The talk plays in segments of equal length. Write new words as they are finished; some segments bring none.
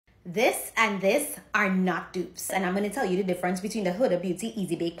This and this are not dupes, and I'm going to tell you the difference between the Huda Beauty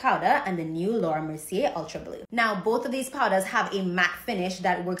Easy Bake Powder and the new Laura Mercier Ultra Blue. Now, both of these powders have a matte finish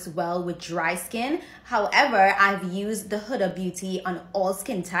that works well with dry skin. However, I've used the Huda Beauty on all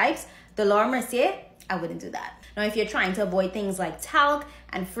skin types. The Laura Mercier, I wouldn't do that. Now, if you're trying to avoid things like talc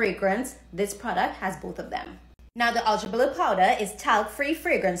and fragrance, this product has both of them. Now, the Ultra Blue powder is talc-free,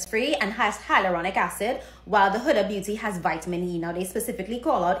 fragrance-free, and has hyaluronic acid, while the Huda Beauty has vitamin E. Now, they specifically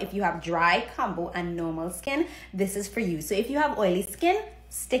call out if you have dry, combo, and normal skin, this is for you. So if you have oily skin,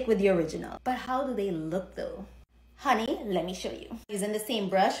 stick with the original. But how do they look though? Honey, let me show you. Using the same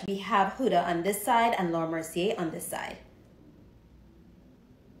brush, we have Huda on this side and Laura Mercier on this side.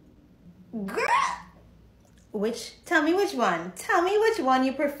 Girl! Tell me which one. Tell me which one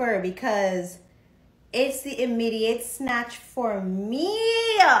you prefer, because it's the immediate snatch for me.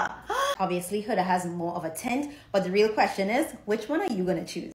 Obviously, Huda has more of a tint, but the real question is, which one are you gonna choose?